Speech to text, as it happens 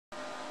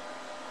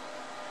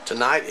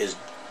Tonight is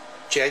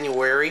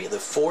January the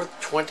 4th,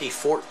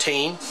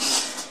 2014,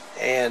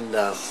 and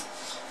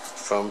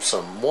from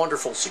some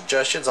wonderful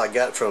suggestions I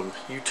got from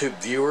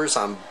YouTube viewers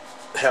I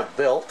have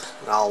built,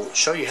 and I'll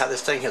show you how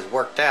this thing has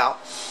worked out,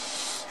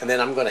 and then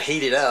I'm going to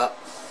heat it up.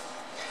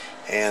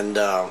 And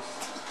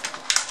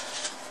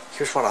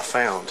here's what I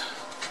found.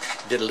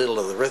 Did a little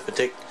of the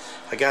arithmetic.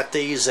 I got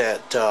these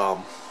at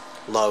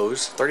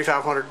Lowe's,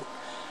 3,500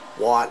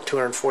 watt,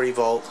 240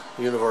 volt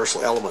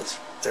universal elements.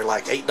 They're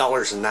like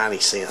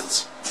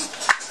 $8.90.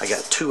 I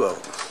got 2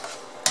 of them,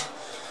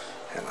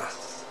 and I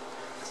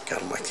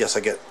got them like this. I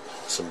got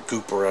some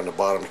goop around the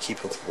bottom to keep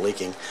them from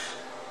leaking.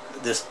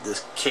 This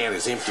can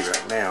is empty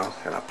right now,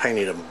 and I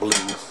painted them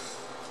blue.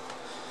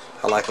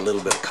 I like a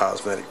little bit of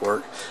cosmetic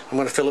work. I'm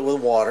going to fill it with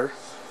water.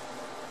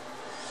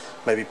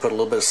 Maybe put a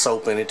little bit of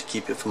soap in it to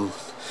keep it from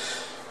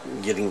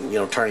getting,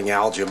 turning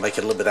algae, and make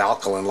it a little bit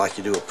alkaline like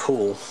you do a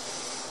pool.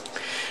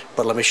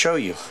 But let me show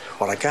you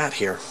what I got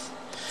here.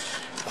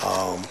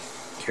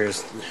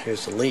 Here's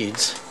the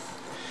leads,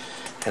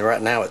 and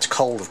right now it's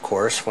cold, of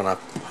course. When I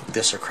hook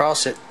this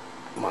across it,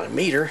 my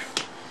meter,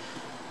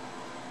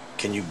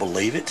 can you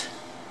believe it?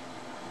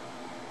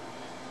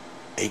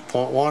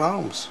 8.1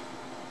 ohms.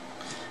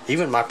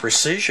 Even my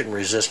precision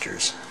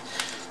resistors,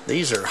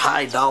 these are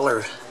high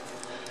dollar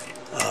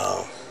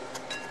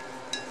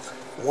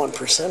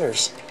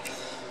 1%ers,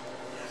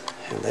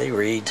 and they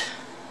read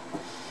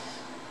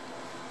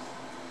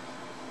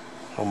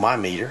on my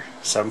meter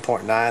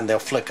 7.9. They'll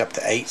flick up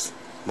to 8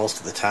 most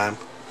of the time.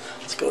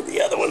 Let's go to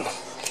the other one.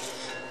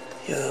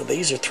 Yeah,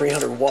 these are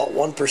 300 watt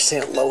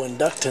 1% low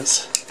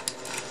inductance.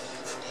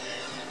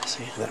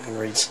 See, that one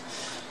reads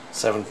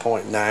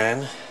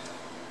 7.9.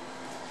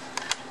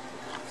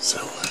 So,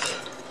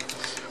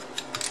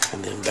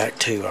 and then back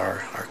to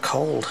our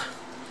cold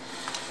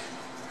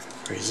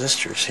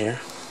resistors here.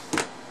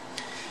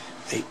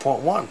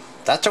 8.1.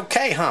 That's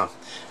okay, huh?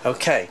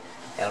 Okay.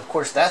 And of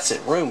course that's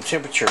at room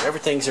temperature.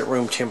 Everything's at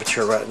room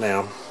temperature right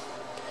now.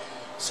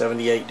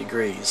 78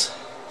 degrees.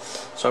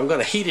 So I'm going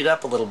to heat it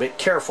up a little bit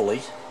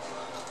carefully.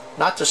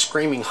 Not just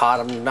screaming hot.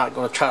 I'm not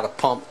going to try to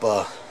pump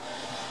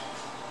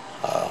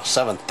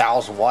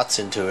 7,000 watts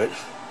into it.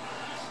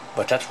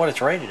 But that's what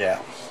it's rated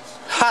at.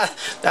 Ha!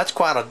 That's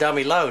quite a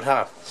dummy load,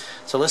 huh?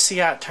 So let's see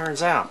how it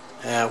turns out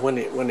when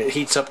it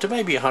heats up to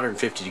maybe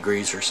 150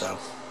 degrees or so.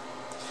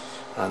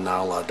 And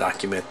I'll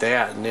document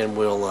that, and then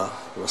we'll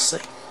see.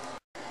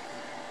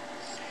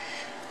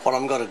 What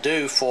I'm going to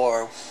do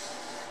for,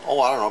 I don't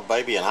know,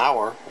 maybe an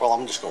hour. Well,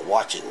 I'm just going to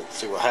watch it and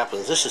see what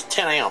happens. This is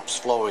 10 amps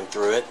flowing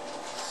through it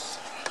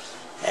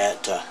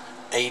at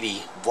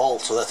 80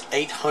 volts, so that's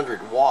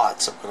 800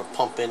 watts. I'm going to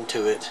pump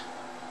into it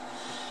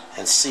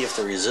and see if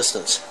the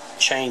resistance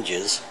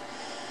changes.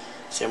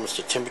 See how much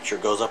the temperature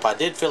goes up. I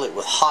did fill it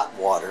with hot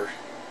water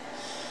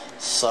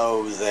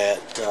so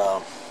that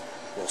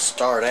we'll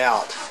start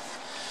out.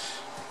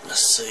 Let's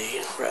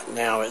see, right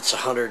now it's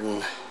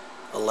 110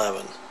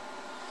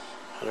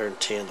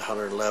 to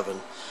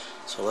 111.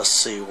 So let's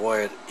see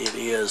where it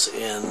is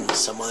in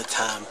some other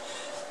time.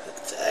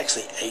 It's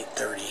actually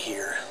 8:30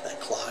 here. That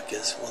clock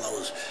is one of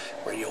those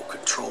radio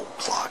controlled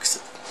clocks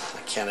that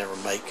I can't ever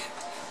make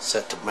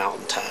set to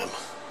mountain time.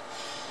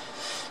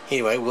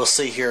 Anyway, we'll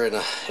see here in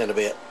a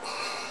bit.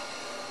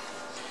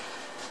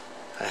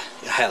 I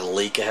had a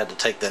leak. I had to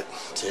take that.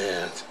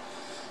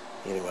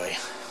 Anyway,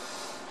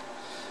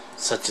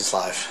 such is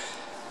life.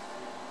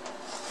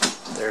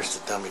 There's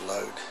the dummy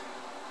load.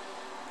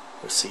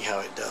 We'll see how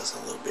it does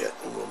in a little bit,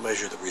 and we'll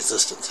measure the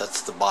resistance.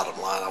 That's the bottom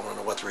line. I want to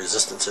know what the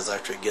resistance is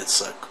after it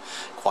gets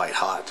quite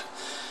hot,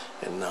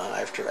 and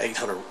after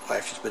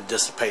it's been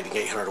dissipating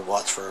 800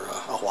 watts for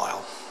a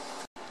while.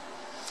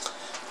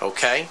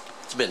 Okay,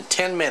 it's been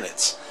 10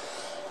 minutes.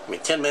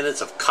 10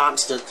 minutes of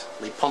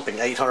constantly pumping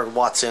 800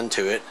 watts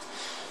into it.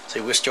 See,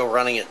 we're still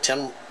running at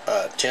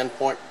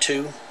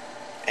 10.2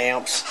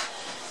 amps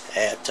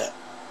at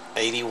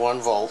 81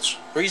 volts.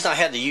 The reason I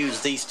had to use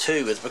these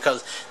two is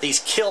because these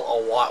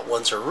kilowatt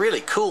ones are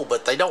really cool,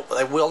 but they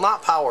will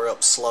not power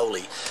up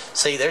slowly.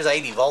 See, there's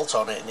 80 volts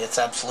on it, and it's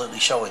absolutely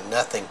showing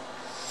nothing.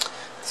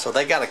 So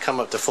they got to come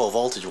up to full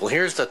voltage. Well,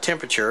 here's the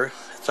temperature.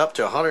 It's up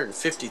to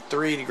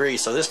 153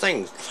 degrees. So this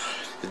thing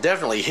is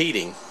definitely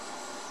heating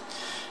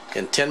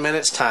in 10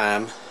 minutes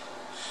time,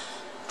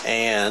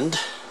 and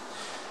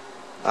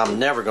I'm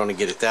never going to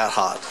get it that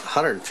hot.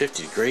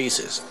 150 degrees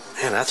is,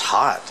 man, that's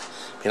hot.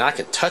 I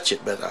can touch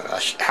it, but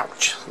ouch.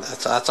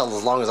 That's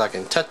as long as I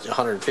can touch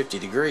 150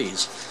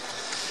 degrees.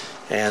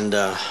 And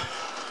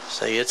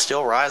see, it's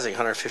still rising,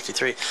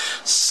 153.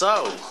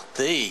 So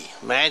the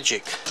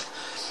magic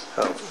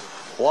of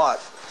what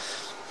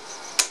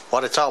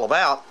it's all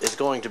about is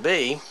going to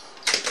be,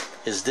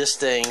 is this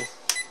thing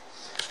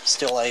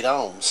still 8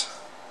 ohms?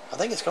 I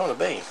think it's going to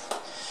be.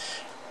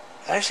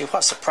 Actually,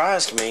 what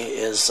surprised me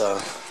is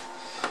the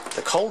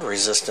cold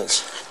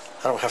resistance.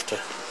 I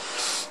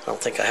don't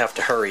think I have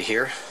to hurry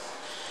here.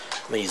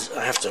 I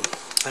have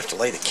to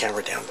lay the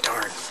camera down.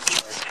 Darn.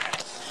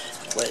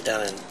 Lay it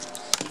down and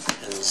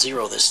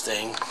zero this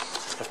thing.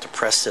 I have to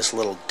press this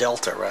little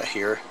delta right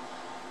here.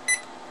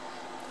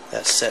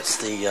 That sets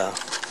the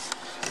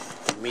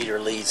meter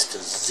leads to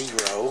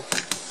 0.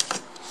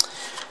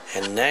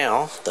 And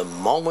now the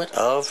moment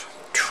of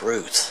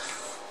truth.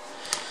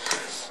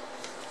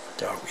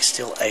 Are we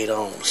still 8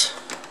 ohms?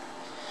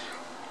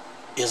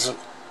 Isn't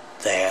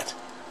that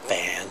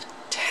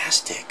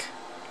fantastic?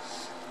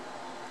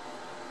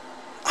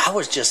 I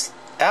was just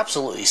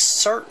absolutely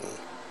certain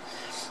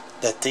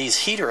that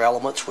these heater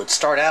elements would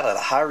start out at a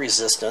high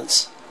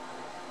resistance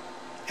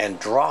and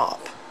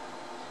drop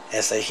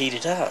as they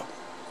heated up,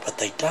 but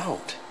they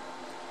don't.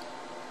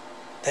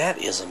 That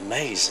is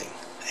amazing.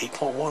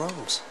 8.1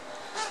 ohms.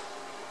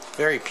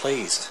 Very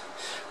pleased.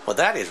 Well,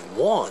 that is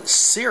one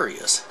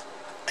serious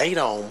 8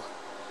 ohm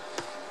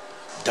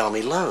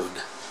dummy load.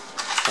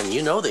 And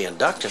you know the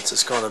inductance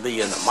is going to be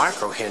in the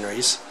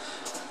microhenries.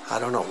 I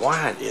don't know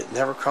why it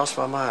never crossed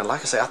my mind. Like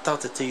I say, I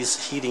thought that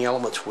these heating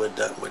elements would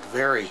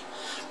vary.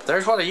 But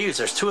there's what I use.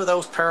 There's 2 of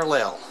those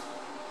parallel.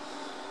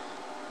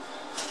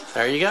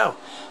 There you go.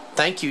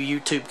 Thank you,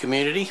 YouTube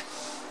community.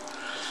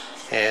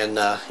 And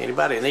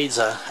anybody that needs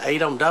a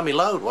 8 ohm dummy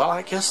load, well,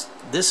 I guess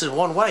this is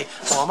one way.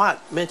 Well, I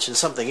might mention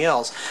something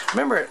else.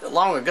 Remember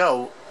long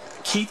ago,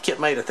 Keith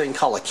made a thing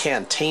called a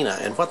cantina,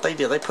 and what they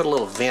did, they put a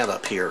little vent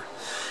up here,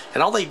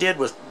 and all they did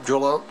was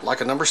drill out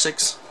like a number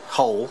 6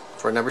 hole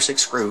for a number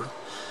 6 screw,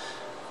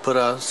 put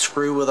a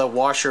screw with a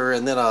washer,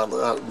 and then a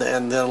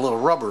little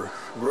rubber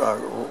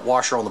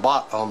washer on the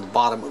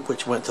bottom,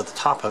 which went to the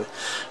top of it.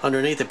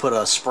 Underneath they put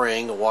a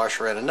spring, a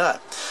washer, and a nut,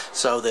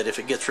 so that if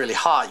it gets really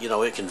hot, you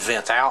know, it can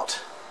vent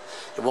out.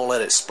 It won't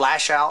let it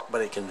splash out,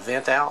 but it can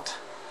vent out.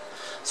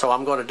 So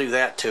I'm going to do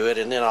that to it,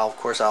 and then of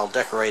course I'll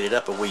decorate it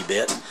up a wee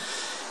bit.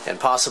 And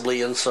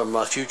possibly in some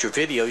future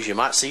videos you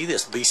might see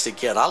this beast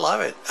again. I love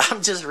it.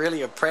 I'm just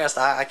really impressed.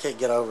 I can't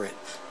get over it.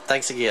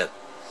 Thanks again.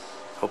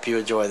 Hope you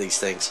enjoy these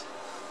things.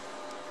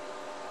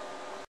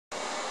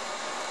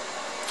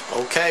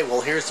 Okay,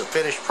 well, here's the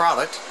finished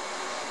product.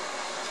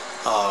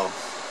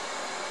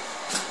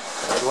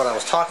 What I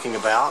was talking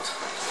about.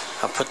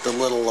 I put the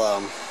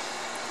little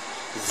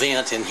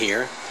vent in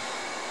here.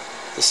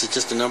 This is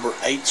just a number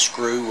 8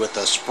 screw with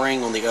a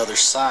spring on the other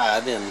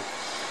side, and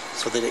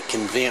so that it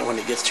can vent when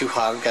it gets too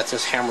hot. I've got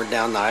this hammered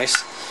down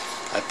nice.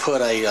 I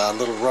put a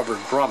little rubber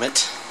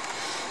grommet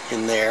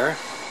in there.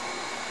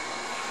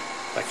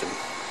 I can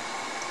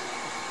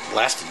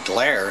blasted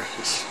glare.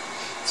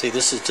 See,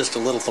 this is just a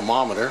little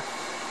thermometer,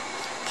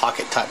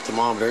 pocket type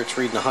thermometer. It's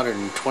reading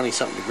 120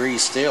 something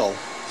degrees still,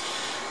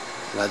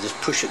 and I just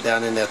push it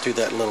down in there through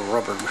that little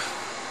rubber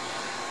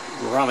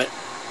grommet.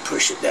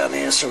 Push it down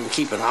there so we can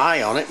keep an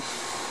eye on it,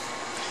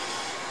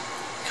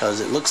 because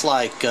it looks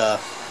like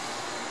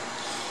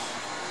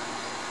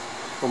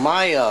well,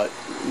 my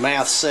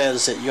math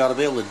says that you ought to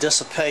be able to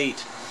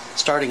dissipate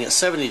starting at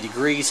 70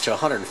 degrees to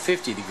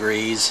 150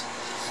 degrees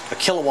a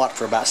kilowatt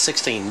for about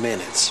 16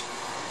 minutes.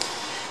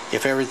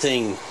 If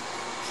everything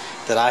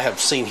that I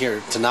have seen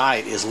here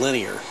tonight is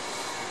linear.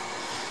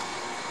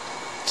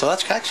 So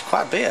that's actually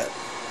quite a bit.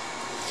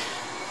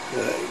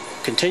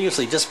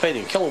 Continuously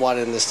dissipating a kilowatt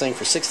in this thing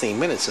for 16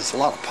 minutes is a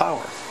lot of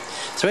power.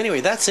 So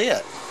anyway, that's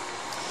it.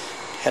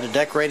 Had to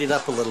decorate it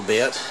up a little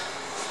bit.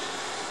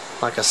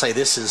 Like I say,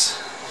 this is...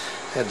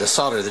 had to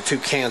solder the 2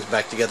 cans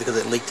back together because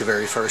it leaked the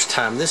very first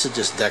time. This is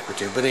just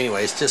decorative, but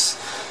anyway,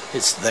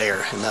 it's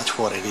there, and that's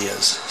what it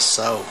is.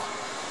 So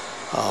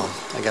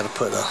I got to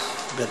put a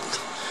bit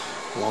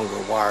longer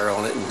wire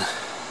on it and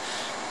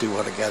do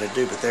what I got to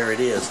do. But there it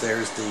is.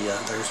 There's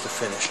the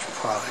finished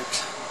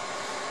product.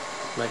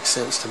 Makes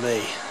sense to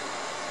me.